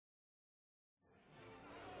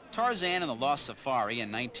Tarzan and the Lost Safari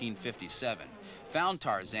in 1957 found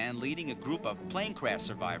Tarzan leading a group of plane crash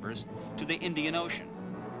survivors to the Indian Ocean.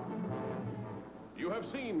 You have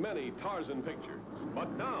seen many Tarzan pictures,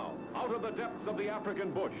 but now, out of the depths of the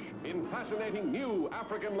African bush, in fascinating new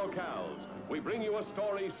African locales, we bring you a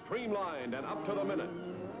story streamlined and up to the minute.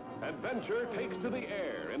 Adventure takes to the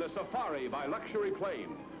air in a safari by luxury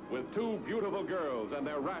plane with two beautiful girls and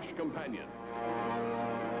their rash companion.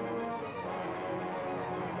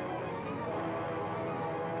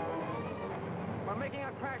 We're making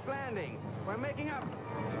a crash landing. We're making up.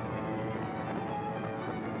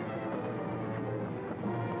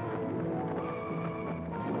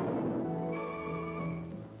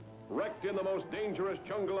 Wrecked in the most dangerous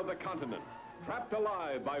jungle of the continent, trapped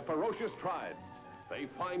alive by ferocious tribes, they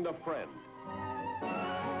find a friend.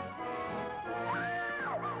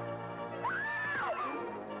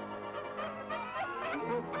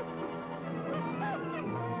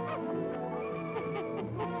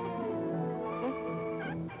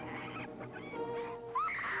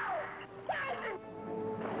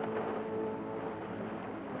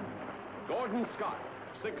 Gordon Scott,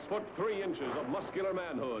 6'3" of muscular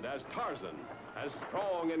manhood as Tarzan, as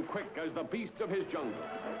strong and quick as the beasts of his jungle.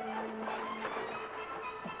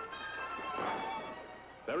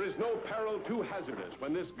 There is no peril too hazardous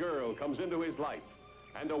when this girl comes into his life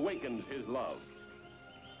and awakens his love.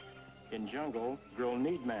 In jungle, girl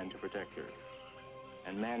need man to protect her,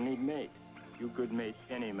 and man need mate. You could mate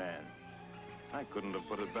any man. I couldn't have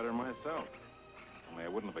put it better myself. Only I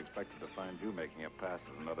wouldn't have expected to find you making a pass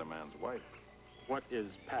at another man's wife. What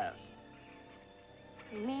is pass?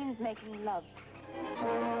 It means making love.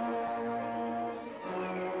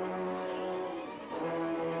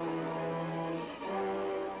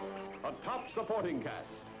 A top supporting cast,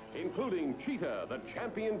 including Cheetah, the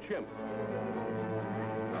champion chimp.